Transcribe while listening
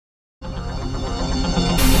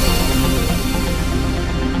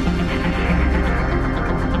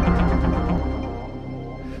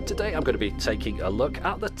I'm going to be taking a look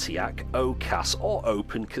at the TEAC o-casse or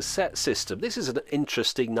open cassette system. This is an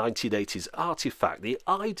interesting 1980s artifact. The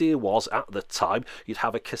idea was at the time you'd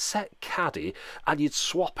have a cassette caddy and you'd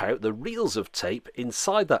swap out the reels of tape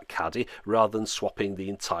inside that caddy rather than swapping the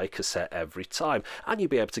entire cassette every time, and you'd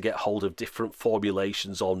be able to get hold of different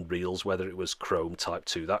formulations on reels, whether it was chrome, type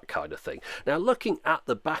 2, that kind of thing. Now, looking at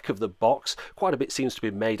the back of the box, quite a bit seems to be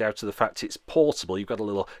made out of the fact it's portable. You've got a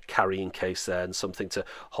little carrying case there and something to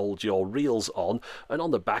hold your reels on, and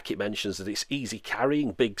on the back it mentions that it's easy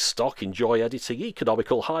carrying, big stock, enjoy editing,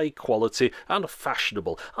 economical, high quality and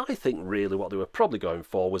fashionable. I think really what they were probably going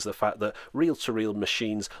for was the fact that reel-to-reel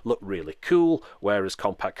machines look really cool, whereas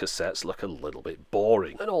compact cassettes look a little bit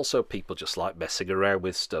boring, and also people just like messing around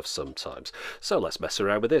with stuff sometimes. So let's mess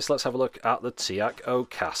around with this. Let's have a look at the TEAC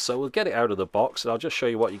o-casse. So we'll get it out of the box and I'll just show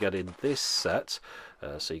you what you get in this set.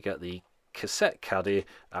 So you get the cassette caddy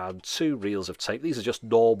and 2 reels of tape. These are just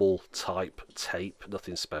normal type tape,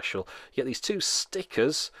 nothing special. You get these 2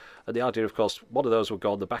 stickers, and the idea, of course, one of those will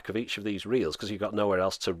go on the back of each of these reels because you've got nowhere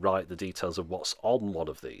else to write the details of what's on one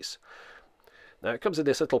of these. Now it comes in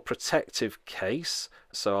this little protective case,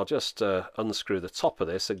 so I'll just unscrew the top of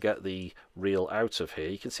this and get the reel out of here.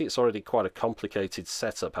 You can see it's already quite a complicated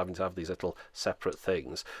setup, having to have these little separate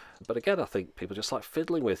things. But again, I think people just like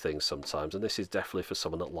fiddling with things sometimes, and this is definitely for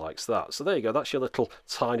someone that likes that. So there you go, that's your little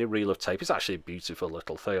tiny reel of tape. It's actually a beautiful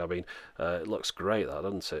little thing. I mean, it looks great, that,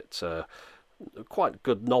 doesn't it? Quite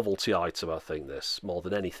good novelty item, I think, this, more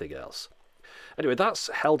than anything else. Anyway, that's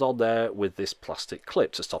held on there with this plastic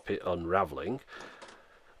clip to stop it unravelling.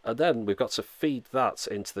 And then we've got to feed that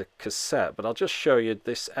into the cassette, but I'll just show you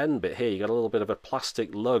this end bit here. You got a little bit of a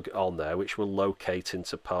plastic lug on there which will locate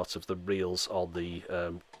into part of the reels on the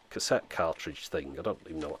cassette cartridge thing. I don't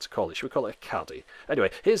even know what to call it. Should we call it a caddy?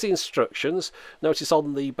 Anyway, here's the instructions. Notice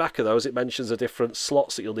on the back of those it mentions the different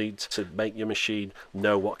slots that you'll need to make your machine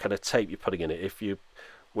know what kind of tape you're putting in it. If you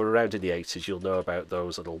were around in the 80s, you'll know about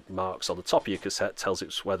those little marks on the top of your cassette. Tells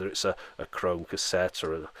it whether it's a chrome cassette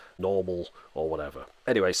or a normal or whatever.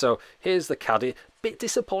 Anyway, so here's the caddy. Bit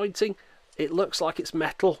disappointing. It looks like it's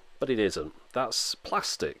metal, but it isn't. That's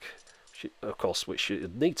plastic, of course, which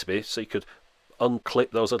it need to be, so you could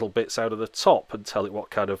unclip those little bits out of the top and tell it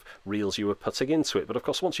what kind of reels you were putting into it. But of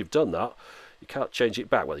course, once you've done that, you can't change it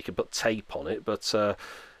back. Well, you can put tape on it, but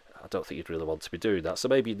I don't think you'd really want to be doing that. So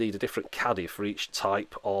maybe you need a different caddy for each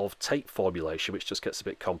type of tape formulation, which just gets a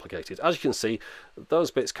bit complicated. As you can see,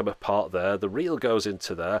 those bits come apart there, the reel goes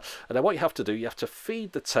into there, and then what you have to do, you have to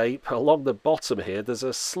feed the tape along the bottom here. There's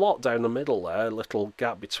a slot down the middle there, a little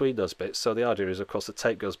gap between those bits. So the idea is, of course, the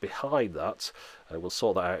tape goes behind that. We'll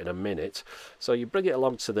sort that out in a minute. So you bring it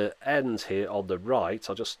along to the end here on the right.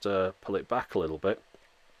 I'll just pull it back a little bit.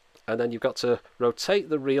 And then you've got to rotate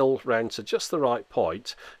the reel round to just the right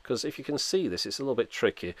point, because if you can see this, it's a little bit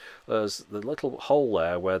tricky. There's the little hole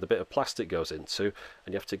there where the bit of plastic goes into,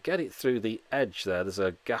 and you have to get it through the edge there. There's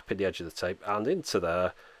a gap in the edge of the tape, and into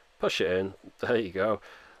there, push it in. There you go.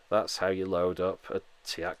 That's how you load up a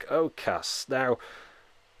TEAC o-casse. Now,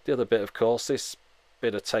 the other bit, of course, this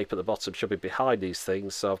bit of tape at the bottom should be behind these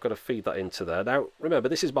things, so I've got to feed that into there. Now remember,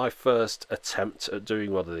 this is my first attempt at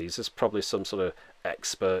doing one of these. There's probably some sort of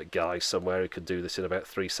expert guy somewhere who can do this in about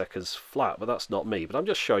 3 seconds flat, but that's not me. But I'm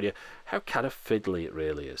just showing you how kind of fiddly it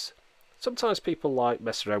really is. Sometimes people like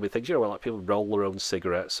messing around with things, you know, like people roll their own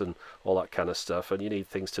cigarettes and all that kind of stuff, and you need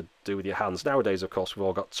things to do with your hands. Nowadays, of course, we've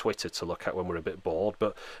all got Twitter to look at when we're a bit bored,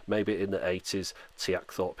 but maybe in the 80s, TEAC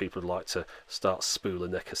thought people would like to start spooling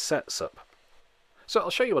their cassettes up. So I'll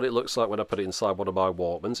show you what it looks like when I put it inside one of my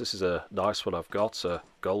Walkmans. This is a nice one I've got, a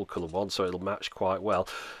gold coloured one, so it'll match quite well.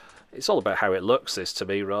 It's all about how it looks, this, to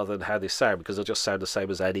me, rather than how they sound, because they'll just sound the same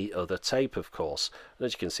as any other tape, of course. And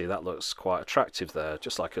as you can see, that looks quite attractive there,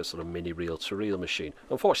 just like a sort of mini reel-to-reel machine.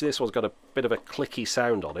 Unfortunately, this one's got a bit of a clicky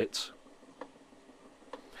sound on it.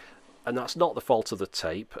 And that's not the fault of the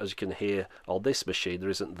tape. As you can hear on this machine, there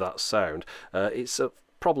isn't that sound. It's a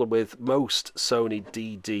problem with most Sony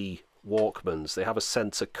DD Walkmans. They have a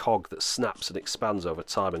centre cog that snaps and expands over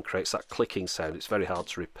time and creates that clicking sound. It's very hard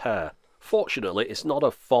to repair. Fortunately, it's not a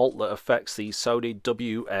fault that affects the Sony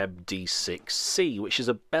WMD6C, which is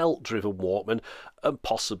a belt-driven Walkman and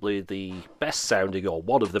possibly the best sounding, or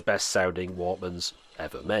one of the best sounding Walkmans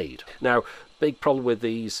ever made. Now, big problem with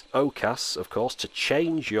these o-casse, of course, to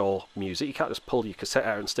change your music, you can't just pull your cassette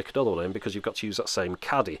out and stick another one in, because you've got to use that same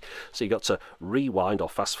caddy. So you've got to rewind or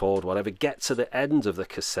fast forward, whatever, get to the end of the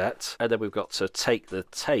cassette, and then we've got to take the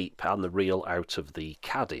tape and the reel out of the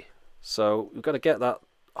caddy. So we've got to get that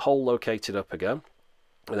hole located up again.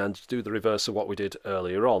 and then do the reverse of what we did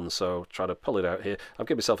earlier on. So try to pull it out here. I've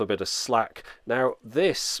given myself a bit of slack. Now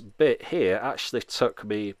this bit here actually took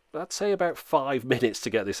me, I'd say, about 5 minutes to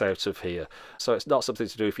get this out of here. So it's not something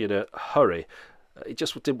to do if you're in a hurry. It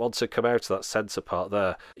just didn't want to come out of that centre part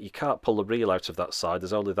there. You can't pull the reel out of that side.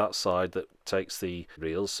 There's only that side that takes the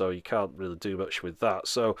reels, so you can't really do much with that.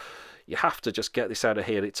 So you have to just get this out of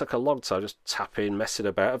here. It took a long time, just tapping, messing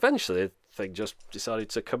about. Eventually the thing just decided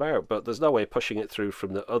to come out, but there's no way of pushing it through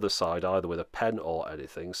from the other side either with a pen or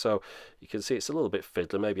anything. So you can see it's a little bit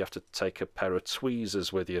fiddly. Maybe you have to take a pair of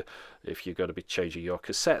tweezers with you if you're going to be changing your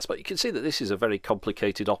cassettes. But you can see that this is a very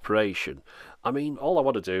complicated operation. I mean, all I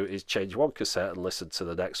want to do is change one cassette and listen to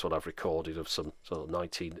the next one I've recorded of some sort of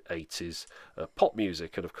 1980s pop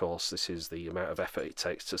music, and of course this is the amount of effort it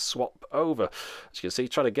takes to swap over. As you can see,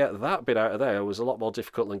 trying to get that bit out of there was a lot more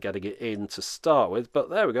difficult than getting it in to start with,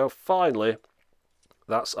 but there we go. Finally,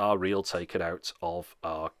 that's our reel taken out of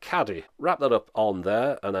our caddy. Wrap that up on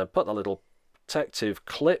there and then put the little protective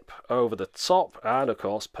clip over the top, and of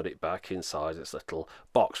course put it back inside its little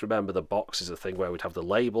box. Remember, the box is a thing where we'd have the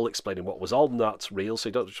label explaining what was on that reel, so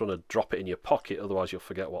you don't just want to drop it in your pocket, otherwise you'll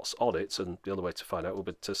forget what's on it, and the other way to find out will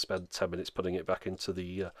be to spend 10 minutes putting it back into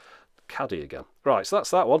the caddy again. Right, so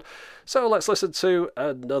that's that one. So let's listen to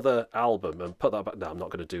another album and put that back. No, I'm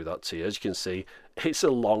not going to do that to you. As you can see, it's a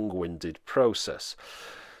long-winded process.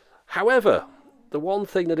 However, the one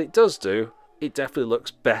thing that it does do, it definitely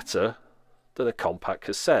looks better than a compact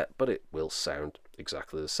cassette, but it will sound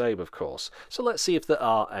exactly the same, of course. So let's see if there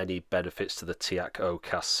are any benefits to the TEAC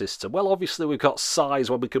o-casse system. Well, obviously we've got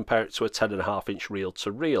size when we compare it to a 10.5-inch reel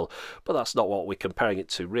to reel, but that's not what we're comparing it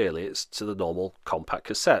to really. It's to the normal compact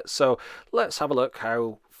cassette. So let's have a look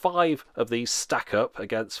how 5 of these stack up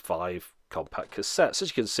against 5 compact cassettes. As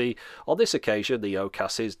you can see, on this occasion the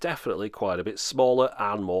o-casse is definitely quite a bit smaller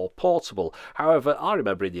and more portable. However, I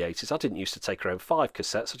remember in the 80s I didn't used to take around 5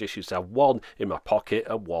 cassettes. I just used to have one in my pocket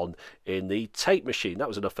and one in the tape machine. That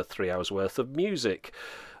was enough for 3 hours worth of music.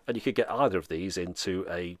 And you could get either of these into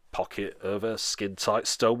a pocket of a skin-tight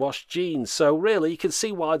stonewashed jeans. So really you can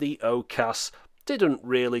see why the o-casse didn't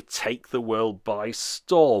really take the world by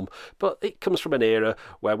storm, but it comes from an era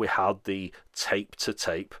where we had the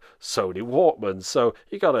tape-to-tape Sony Walkman, so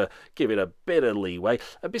you gotta give it a bit of leeway.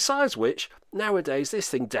 And besides which, nowadays this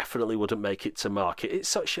thing definitely wouldn't make it to market. It's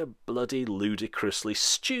such a bloody ludicrously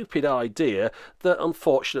stupid idea that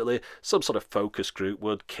unfortunately some sort of focus group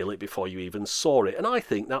would kill it before you even saw it, and I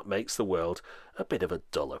think that makes the world a bit of a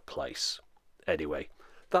duller place. Anyway,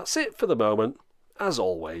 that's it for the moment. As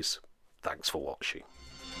always, thanks for watching.